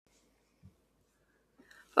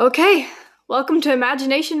Okay, welcome to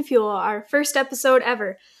Imagination Fuel, our first episode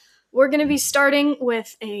ever. We're going to be starting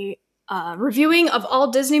with a reviewing of all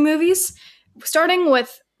Disney movies, starting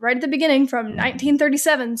with right at the beginning from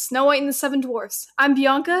 1937, Snow White and the Seven Dwarfs. I'm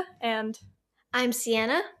Bianca, I'm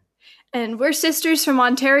Sienna. and we're sisters from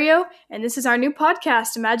Ontario, and this is our new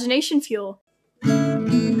podcast, Imagination Fuel.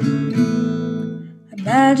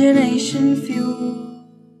 Imagination Fuel.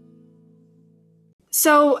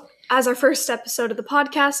 So, as our first episode of the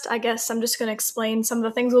podcast, I guess I'm just going to explain some of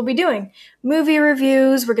the things we'll be doing. Movie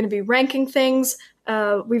reviews, we're going to be ranking things.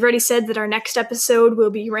 We've already said that our next episode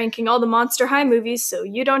will be ranking all the Monster High movies, so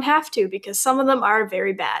you don't have to because some of them are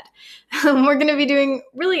very bad. We're going to be doing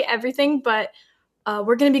really everything, but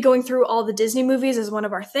we're going to be going through all the Disney movies as one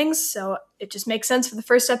of our things, so it just makes sense for the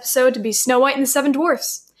first episode to be Snow White and the Seven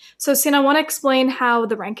Dwarfs. So, Sienna, I want to explain how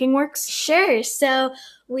the ranking works? Sure. So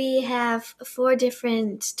we have 4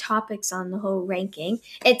 different topics on the whole ranking.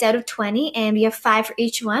 It's out of 20, and we have 5 for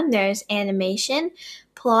each one. There's animation,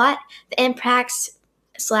 plot, the impacts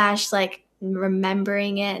 /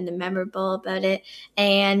 remembering it and the memorable about it,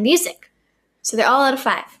 and music. So they're all out of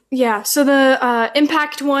 5. Yeah, so the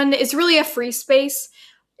impact one is really a free space.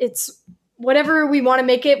 It's whatever we want to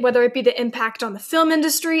make it, whether it be the impact on the film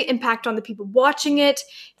industry, impact on the people watching it,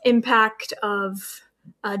 impact of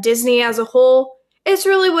Disney as a whole. It's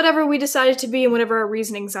really whatever we decided to be and whatever our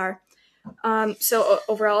reasonings are. So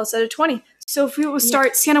overall, it's out of 20. So if we will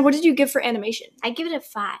start, Sienna, what did you give for animation? I give it a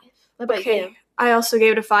 5. What about you? I also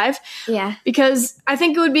gave it a 5. Yeah. Because I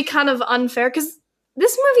think it would be kind of unfair, because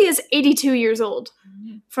this movie is 82 years old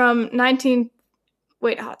from 19...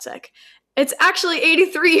 Wait a hot sec. It's actually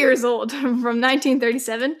 83 years old from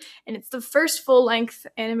 1937, and it's the first full-length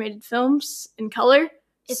animated films in color.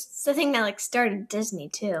 It's the thing that started Disney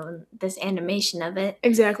too, and this animation of it.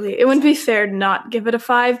 Exactly. It wouldn't be fair to not give it a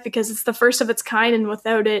 5 because it's the first of its kind, and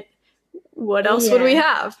without it, what else would we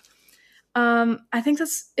have? I think do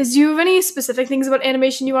you have any specific things about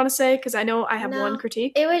animation you want to say? Because I know I have one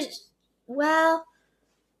critique. It was, no,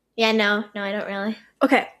 I don't really.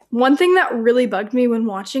 Okay. One thing that really bugged me when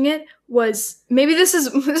watching it was, maybe this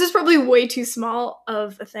is probably way too small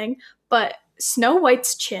of a thing, but Snow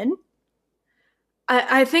White's chin.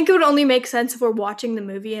 I think it would only make sense if we're watching the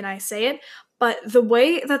movie and I say it, but the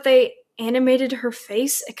way that they animated her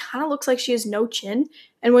face, it kind of looks like she has no chin,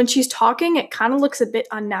 and when she's talking, it kind of looks a bit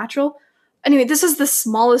unnatural. Anyway, this is the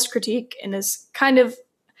smallest critique and is kind of,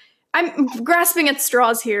 I'm grasping at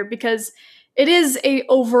straws here because it is a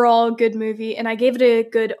overall good movie, and I gave it a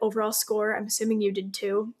good overall score. I'm assuming you did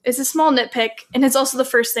too. It's a small nitpick, and it's also the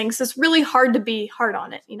first thing, so it's really hard to be hard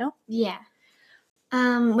on it, you know? Yeah.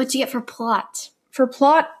 What'd you get for plot? For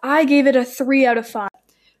plot, I gave it a 3 out of 5.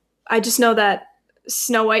 I just know that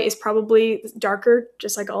Snow White is probably darker,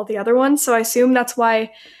 just like all the other ones, so I assume that's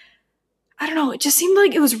why, I don't know, it just seemed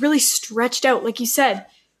like it was really stretched out, like you said.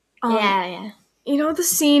 Yeah. You know the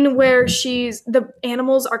scene where the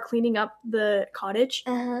animals are cleaning up the cottage?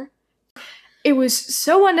 Uh-huh. It was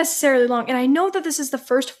so unnecessarily long, and I know that this is the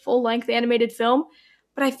first full-length animated film,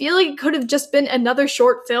 but I feel like it could have just been another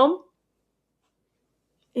short film.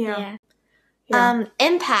 Yeah.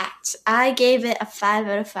 Impact. I gave it a 5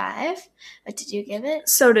 out of 5. What did you give it?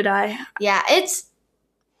 So did I. Yeah, it's,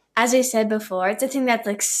 as I said before, it's a thing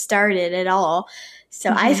that started it all.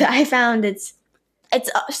 So I found it's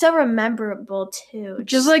so memorable too.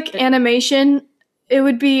 Just like animation, it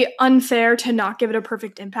would be unfair to not give it a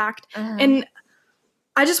perfect impact. And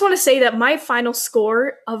I just want to say that my final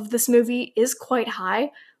score of this movie is quite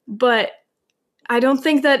high, but I don't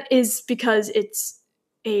think that is because it's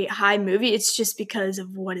a high movie. It's just because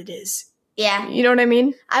of what it is. Yeah. You know what I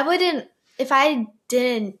mean? I wouldn't, if I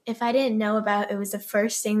didn't know about it was the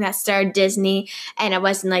first thing that starred Disney and it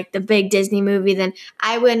wasn't the big Disney movie, then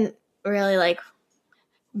I wouldn't really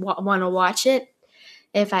want to watch it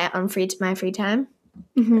if on my free time.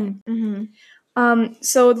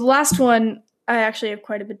 So the last one I actually have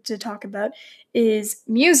quite a bit to talk about is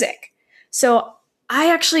music. So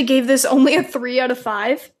I actually gave this only a 3 out of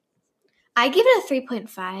 5. I give it a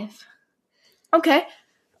 3.5. Okay.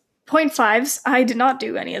 0.5s. I did not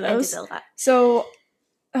do any of those. I did a lot. So,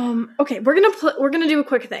 okay, we're gonna do a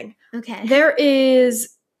quick thing. Okay. There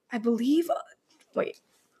is, I believe,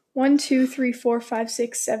 1, 2, 3, 4, 5,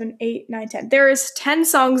 6, 7, 8, 9, 10. There is 10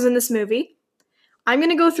 songs in this movie. I'm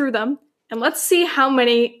gonna go through them, and let's see how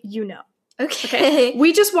many you know. Okay.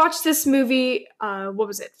 We just watched this movie,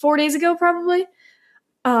 4 days ago, probably?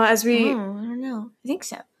 I don't know. I think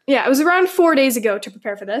so. Yeah, it was around 4 days ago to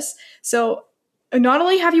prepare for this. So, not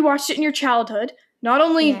only have you watched it in your childhood, not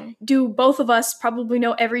only do both of us probably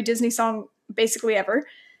know every Disney song basically ever,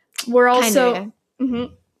 we're also...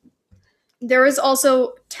 There is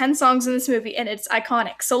also 10 songs in this movie, and it's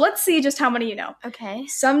iconic. So let's see just how many you know. Okay.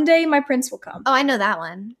 Someday My Prince Will Come. Oh, I know that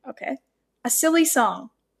one. Okay. A Silly Song.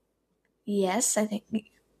 Yes, I think.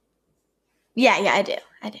 Yeah, I do.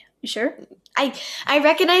 You sure? I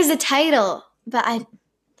recognize the title, but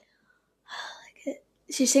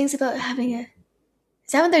she sings about having a.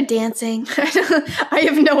 Is that when they're dancing? I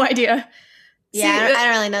have no idea. Yeah, I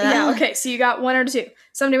don't really know that. Yeah, okay, so you got 1 or 2.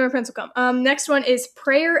 Someday My Prince Will Come. Next one is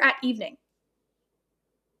Prayer at Evening.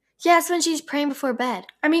 Yeah, it's when she's praying before bed.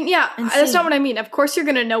 I mean, yeah, that's not what I mean. Of course you're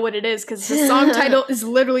going to know what it is because the song title is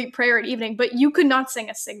literally Prayer at Evening, but you could not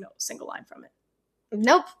sing a single line from it.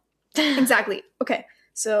 Nope. Exactly. Okay,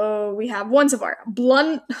 so we have one so far.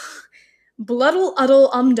 Bluddle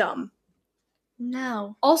Uddle Dum.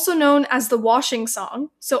 No. Also known as the washing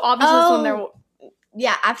song. So obviously it's when they're...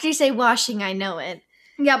 Yeah, after you say washing, I know it.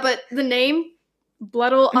 Yeah, but the name,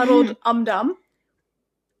 Bluddle Uddled Dum.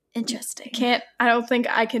 Interesting. I don't think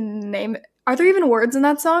I can name it. Are there even words in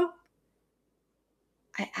that song?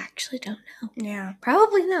 I actually don't know. Yeah.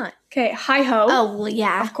 Probably not. Okay, Hi-Ho. Oh, well,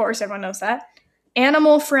 yeah. Of course, everyone knows that.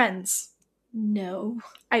 Animal Friends. No.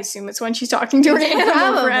 I assume it's when she's talking to her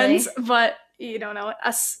animal friends, but you don't know it.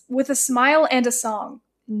 With a Smile and a Song.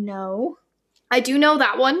 No. I do know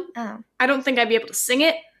that one. Oh. I don't think I'd be able to sing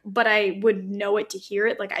it, but I would know it to hear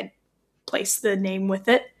it. Like, I'd place the name with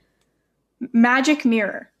it. Magic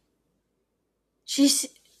Mirror.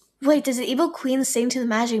 Wait, does the evil queen sing to the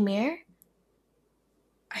magic mirror?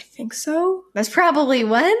 I think so. That's probably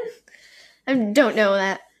one. I don't know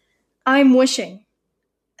that. I'm Wishing.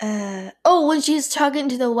 When she's talking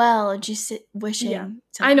to the well and she's wishing. Yeah,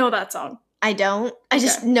 I know that song. I don't. I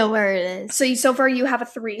just know where it is. So far you have a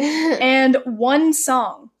 3. And 1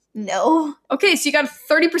 song. No. Okay, so you got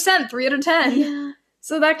 30%, 3 out of 10. Yeah.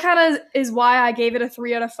 So that kind of is why I gave it a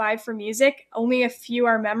 3 out of 5 for music. Only a few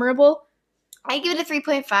are memorable. I give it a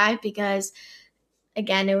 3.5 because,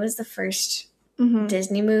 again, it was the first Mm-hmm.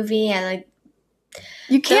 Disney movie, and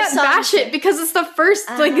you can't bash it because it's the first.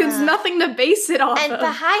 It's nothing to base it off of. And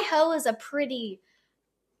the Hi-Ho is a pretty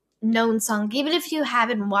known song. Even if you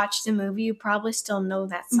haven't watched the movie, you probably still know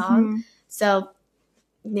that song. Mm-hmm. So,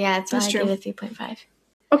 yeah, that's why I give it 3.5.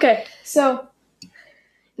 Okay, so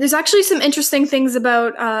there's actually some interesting things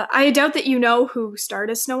about. I doubt that you know who starred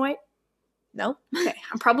as Snow White. No. Okay,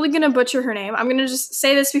 I'm probably going to butcher her name. I'm going to just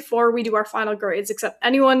say this before we do our final grades, except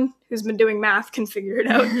anyone who's been doing math can figure it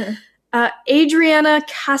out. Adriana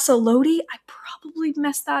Casaloti. I probably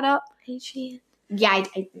messed that up. Adriana. Yeah,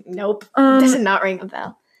 nope. Does not ring a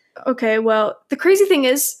bell. Okay, well, the crazy thing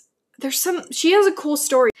is, she has a cool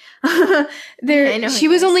story. She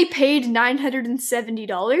was only paid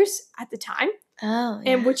 $970 at the time. Oh,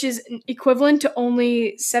 yeah. And which is equivalent to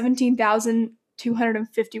only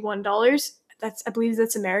 $17,251. I believe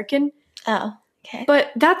that's American. Oh, okay.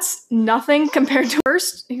 But that's nothing compared to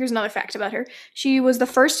here's another fact about her. She was the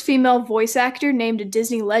first female voice actor named a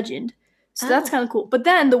Disney legend. So that's kind of cool. But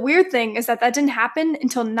then the weird thing is that didn't happen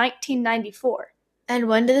until 1994. And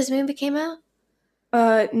when did this movie came out?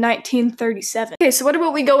 1937. Okay, so what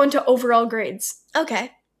about we go into overall grades?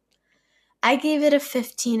 Okay. I gave it a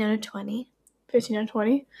 15 out of 20. 15 out of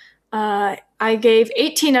 20? I gave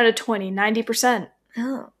 18 out of 20, 90%.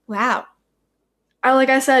 Oh, wow. Like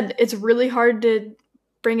I said, it's really hard to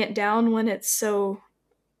bring it down when it's so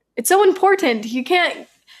important. You can't,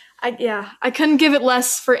 I couldn't give it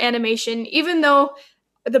less for animation, even though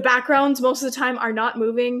the backgrounds most of the time are not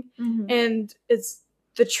moving, and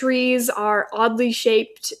the trees are oddly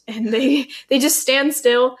shaped, and they just stand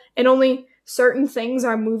still, and only certain things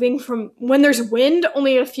are moving. From when there's wind,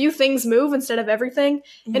 only a few things move instead of everything,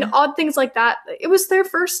 and odd things like that. It was their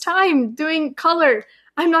first time doing color.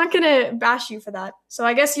 I'm not gonna bash you for that. So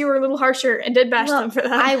I guess you were a little harsher and did bash them for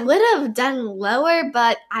that. I would have done lower,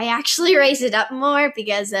 but I actually raised it up more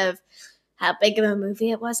because of how big of a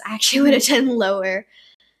movie it was. I actually would have done lower.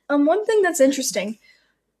 One thing that's interesting.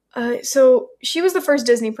 So she was the first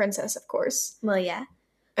Disney princess, of course. Well, yeah.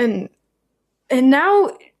 And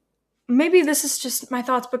now, maybe this is just my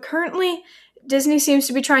thoughts, but currently Disney seems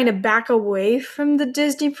to be trying to back away from the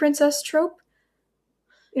Disney princess trope.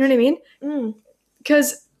 You know what I mean?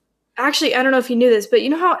 Because, actually, I don't know if you knew this, but you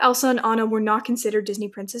know how Elsa and Anna were not considered Disney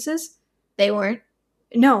princesses? They weren't?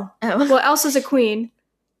 No. Oh. Well, Elsa's a queen.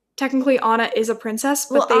 Technically, Anna is a princess.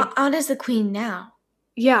 But Anna's the queen now.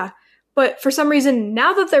 Yeah. But for some reason,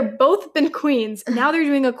 now that they're both been queens, now they're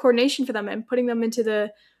doing a coordination for them and putting them into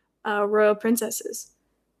the royal princesses.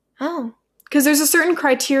 Oh. Because there's a certain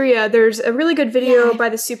criteria. There's a really good video by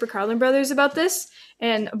the Super Carlin brothers about this,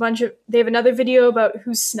 and they have another video about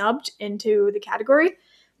who's snubbed into the category.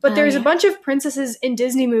 But there's a bunch of princesses in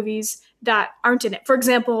Disney movies that aren't in it. For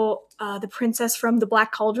example, the princess from The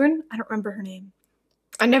Black Cauldron. I don't remember her name.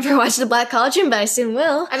 I never watched The Black Cauldron, but I soon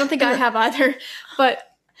will. I don't think I have either. But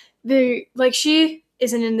she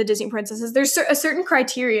isn't in the Disney princesses. There's a certain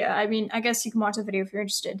criteria. I mean, I guess you can watch the video if you're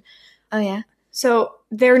interested. Oh, yeah? So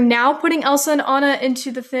they're now putting Elsa and Anna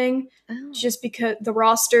into the thing just because the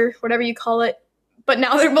roster, whatever you call it. But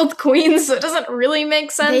now they're both queens, so it doesn't really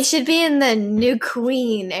make sense. They should be in the new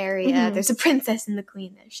queen area. Mm-hmm. There's a princess in the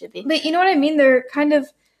queen. There should be. But you know what I mean? They're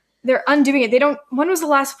undoing it. They don't. When was the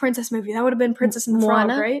last princess movie? That would have been Princess and the Frog,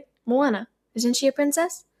 right? Moana. Isn't she a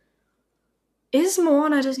princess? Is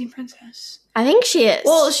Moana a Disney princess? I think she is.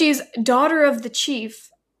 Well, she's daughter of the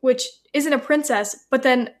chief, which isn't a princess, but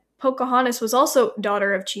then Pocahontas was also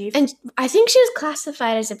daughter of chief. And I think she was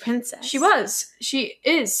classified as a princess. She was. She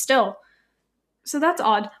is still. So that's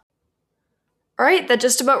odd. Alright, that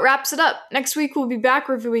just about wraps it up. Next week we'll be back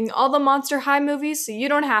reviewing all the Monster High movies so you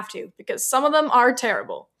don't have to, because some of them are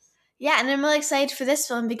terrible. Yeah, and I'm really excited for this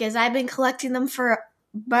one because I've been collecting them for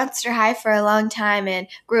Monster High for a long time and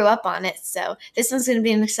grew up on it, so this one's going to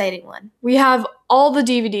be an exciting one. We have all the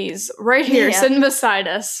DVDs right here sitting beside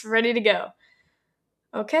us, ready to go.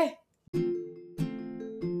 Okay.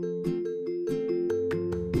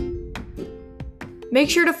 Make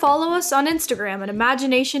sure to follow us on Instagram at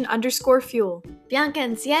imagination_fuel. Bianca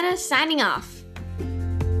and Sienna signing off.